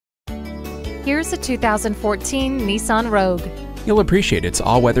Here's a 2014 Nissan Rogue. You'll appreciate its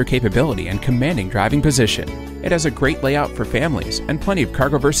all-weather capability and commanding driving position. It has a great layout for families and plenty of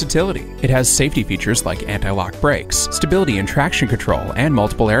cargo versatility. It has safety features like anti-lock brakes, stability and traction control, and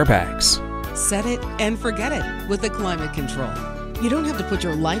multiple airbags. Set it and forget it with the climate control. You don't have to put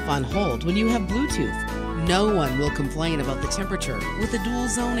your life on hold when you have Bluetooth. No one will complain about the temperature with the dual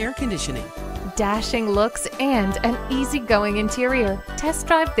zone air conditioning. Dashing looks and an easygoing interior. Test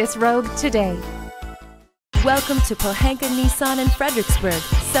drive this Rogue today. Welcome to Pohanka Nissan in Fredericksburg.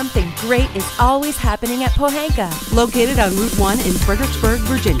 Something great is always happening at Pohanka. Located on Route 1 in Fredericksburg,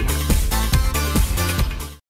 Virginia.